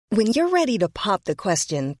When you're ready to pop the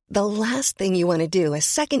question, the last thing you want to do is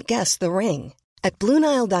second-guess the ring. At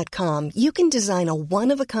BlueNile.com, you can design a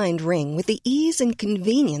one-of-a-kind ring with the ease and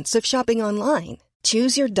convenience of shopping online.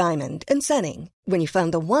 Choose your diamond and setting. When you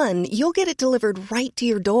find the one, you'll get it delivered right to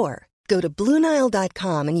your door. Go to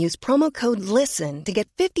BlueNile.com and use promo code LISTEN to get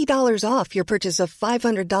 $50 off your purchase of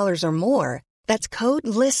 $500 or more. That's code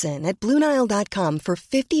LISTEN at BlueNile.com for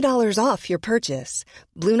 $50 off your purchase.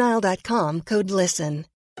 BlueNile.com, code LISTEN.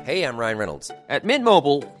 Hey, I'm Ryan Reynolds. At Mint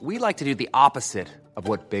Mobile, we like to do the opposite of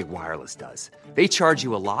what Big Wireless does. They charge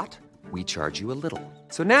you a lot, we charge you a little.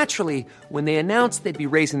 So naturally, when they announced they'd be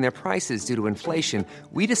raising their prices due to inflation,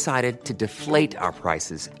 we decided to deflate our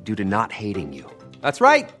prices due to not hating you. That's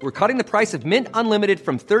right. We're cutting the price of Mint Unlimited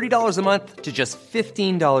from $30 a month to just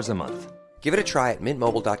 $15 a month. Give it a try at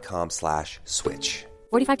mintmobile.com/switch.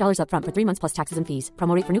 $45 up front for 3 months plus taxes and fees.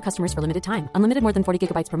 Promo rate for new customers for limited time. Unlimited more than 40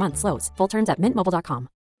 gigabytes per month. Slows full terms at mintmobile.com.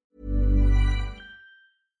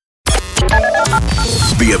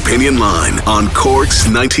 The Opinion Line on Cork's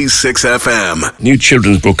 96 FM. New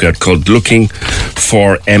children's book out called Looking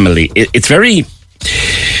for Emily. It's very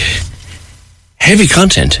heavy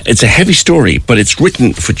content. It's a heavy story, but it's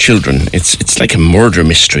written for children. It's like a murder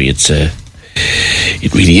mystery. It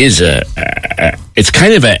really is it's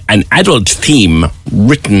kind of an adult theme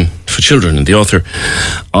written for children. And the author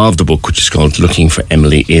of the book, which is called Looking for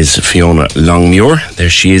Emily, is Fiona Longmuir. There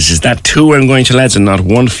she is. Is that two I'm going to, lads, and not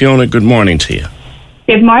one? Fiona, good morning to you.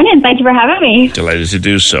 Good morning. Thank you for having me. Delighted to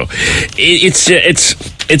do so.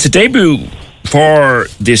 It's a debut for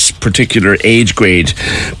this particular age grade,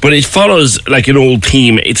 but it follows like an old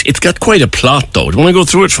theme. It's got quite a plot, though. Do you want to go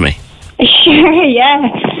through it for me? Sure, yeah.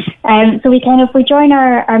 So we join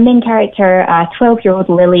our main character, 12-year-old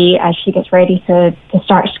Lily, as she gets ready to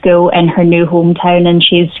start school in her new hometown, and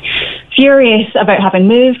she's furious about having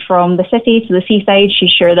moved from the city to the seaside.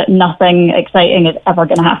 She's sure that nothing exciting is ever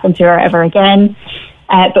going to happen to her ever again.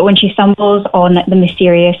 But when she stumbles on the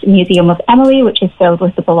mysterious Museum of Emily, which is filled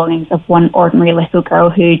with the belongings of one ordinary little girl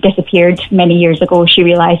who disappeared many years ago, she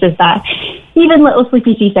realises that even little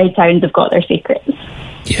sleepy seaside towns have got their secrets.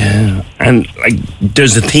 Yeah, and like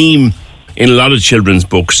there's a theme in a lot of children's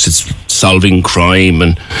books. It's solving crime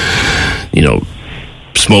and, you know,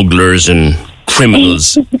 smugglers and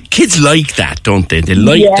criminals. Kids like that, don't they? They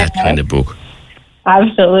like that kind of book.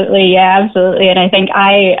 Absolutely, yeah, absolutely. And I think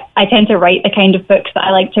I tend to write the kind of books that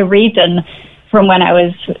I like to read, and from when I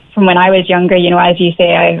was younger, you know, as you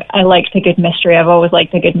say, I liked a good mystery. I've always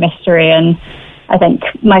liked a good mystery, and I think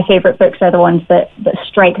my favourite books are the ones that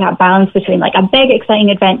strike that balance between like a big,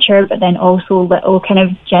 exciting adventure, but then also little kind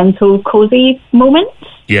of gentle, cozy moments.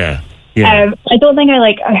 Yeah. I don't think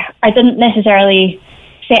I didn't necessarily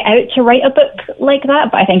set out to write a book like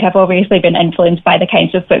that, but I think I've obviously been influenced by the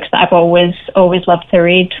kinds of books that I've always loved to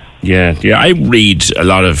read. Yeah. I read a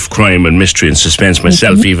lot of crime and mystery and suspense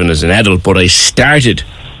myself, even as an adult, but I started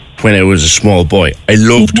when I was a small boy. I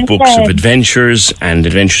loved books of adventures and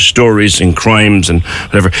adventure stories and crimes and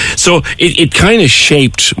whatever. So it kind of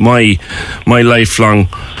shaped my lifelong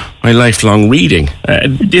reading.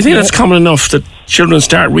 Do you think that's common enough that children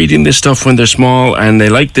start reading this stuff when they're small and they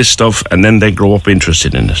like this stuff and then they grow up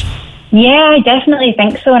interested in it? Yeah, I definitely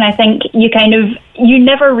think so. And I think you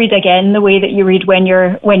never read again the way that you read when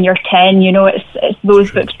you're 10. You know, it's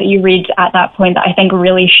those books that you read at that point that I think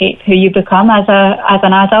really shape who you become as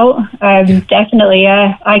an adult. Definitely,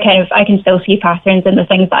 yeah. I can still see patterns in the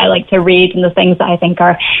things that I like to read and the things that I think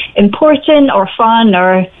are important or fun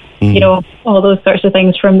or, you know, all those sorts of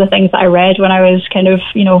things from the things that I read when I was kind of,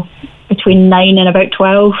 you know, between 9 and about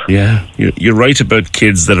 12. Yeah, you're right about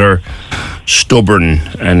kids that are stubborn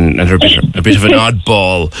and are a bit of an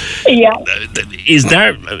oddball. Yeah. Is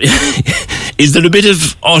there a bit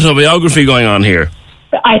of autobiography going on here?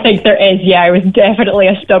 I think there is, yeah. I was definitely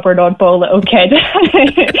a stubborn oddball little kid.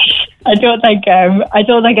 I don't think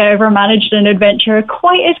I ever managed an adventure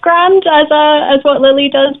quite as grand as what Lily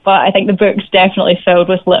does, but I think the book's definitely filled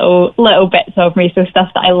with little bits of me, so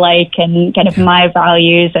stuff that I like and kind of my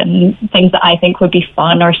values and things that I think would be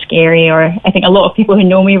fun or scary, or I think a lot of people who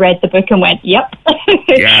know me read the book and went, yep.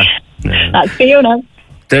 Yeah. That's Fiona.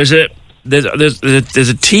 There's a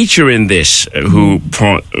teacher in this who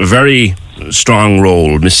a very strong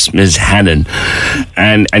role, Miss Hannon,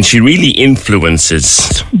 and she really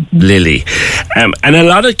influences Lily. And a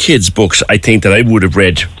lot of kids' books, I think, that I would have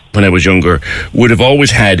read when I was younger would have always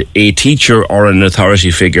had a teacher or an authority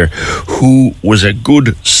figure who was a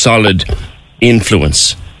good, solid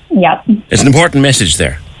influence. Yeah. It's an important message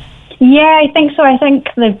there. Yeah, I think so. I think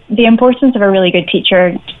the importance of a really good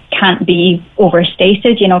teacher can't be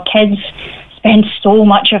overstated. You know, kids spend so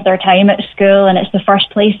much of their time at school, and it's the first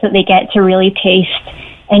place that they get to really taste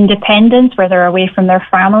independence where they're away from their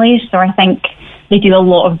families. So I think they do a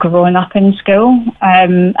lot of growing up in school.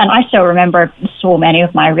 And I still remember so many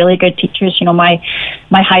of my really good teachers. You know, my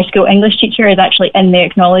high school English teacher is actually in the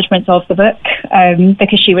acknowledgements of the book,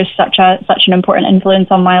 because she was such an important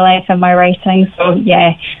influence on my life and my writing. So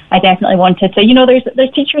yeah, I definitely wanted to, you know, there's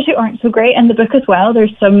teachers who aren't so great in the book as well.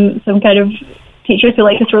 There's some kind of teachers who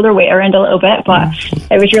like to throw their weight around a little bit, but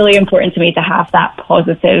it was really important to me to have that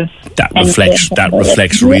positive. That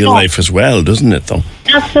reflects real life as well, doesn't it, though?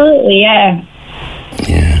 Absolutely, yeah.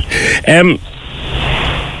 Yeah.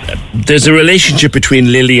 There's a relationship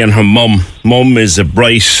between Lily and her mum. Mum is a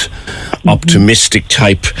bright, optimistic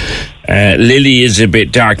type. Lily is a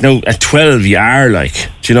bit dark. Now, at 12, you are like,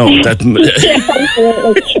 do you know that?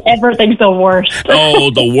 Everything's the worst. Oh,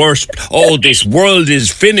 the worst. Oh, this world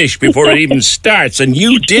is finished before it even starts, and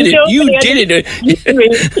you did it. You did it.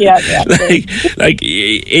 Yeah.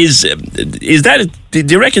 Is that? Do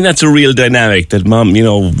you reckon that's a real dynamic that mum, you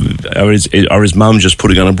know, or is mum just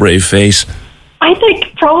putting on a brave face? I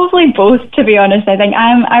think probably both, to be honest. I think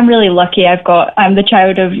I'm really lucky. I'm the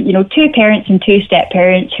child of, you know, two parents and two step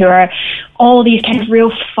parents who are all these kind of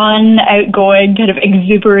real fun, outgoing, kind of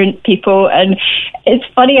exuberant people. And it's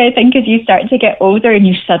funny, I think, as you start to get older and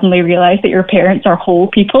you suddenly realise that your parents are whole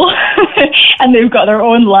people and they've got their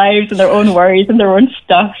own lives and their own worries and their own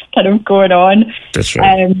stuff kind of going on. That's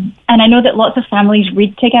right. And I know that lots of families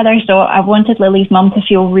read together, so I wanted Lily's mum to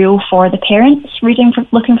feel real for the parents looking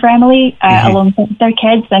for Emily alongside their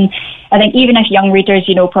kids. And I think even if young readers,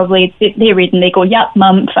 you know, probably they read and they go, yep,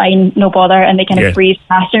 mum, fine, no bother, and they kind of breeze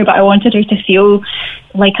past her, but I wanted her to feel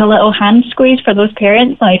like a little hand squeeze for those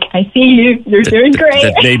parents, like, I see you, you're doing great.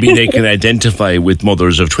 That maybe they can identify with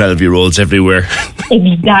mothers of 12-year-olds everywhere.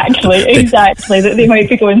 Exactly. That they might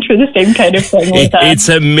be going through the same kind of thing. It's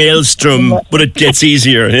a maelstrom, but it gets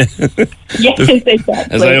easier. Yes, exactly.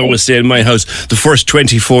 As I always say in my house, the first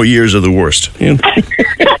 24 years are the worst. You know?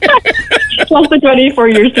 Plus the 24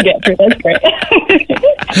 years to get through. That's great.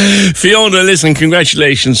 Fiona, listen,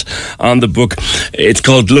 congratulations on the book. It's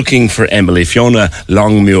called Looking for Emily. Fiona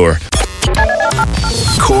Longmuir.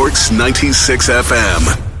 Cork's 96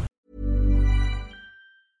 FM.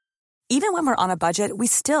 Even when we're on a budget, we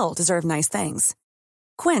still deserve nice things.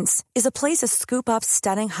 Quince is a place to scoop up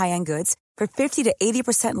stunning high-end goods for 50 to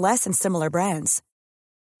 80% less than similar brands.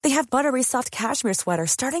 They have buttery soft cashmere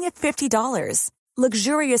sweaters starting at $50,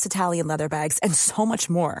 luxurious Italian leather bags, and so much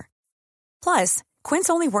more. Plus, Quince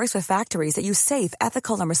only works with factories that use safe,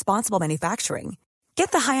 ethical, and responsible manufacturing.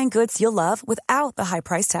 Get the high-end goods you'll love without the high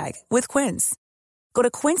price tag with Quince. Go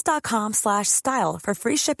to quince.com/style for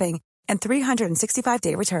free shipping and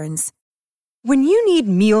 365-day returns. When you need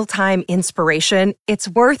mealtime inspiration, it's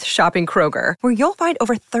worth shopping Kroger, where you'll find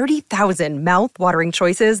over 30,000 mouth-watering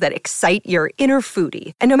choices that excite your inner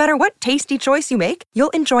foodie. And no matter what tasty choice you make,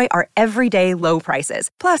 you'll enjoy our everyday low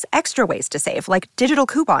prices, plus extra ways to save, like digital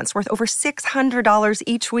coupons worth over $600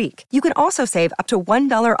 each week. You can also save up to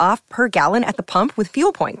 $1 off per gallon at the pump with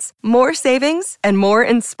fuel points. More savings and more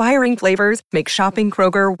inspiring flavors make shopping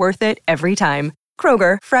Kroger worth it every time.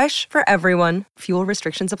 Kroger, fresh for everyone. Fuel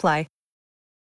restrictions apply.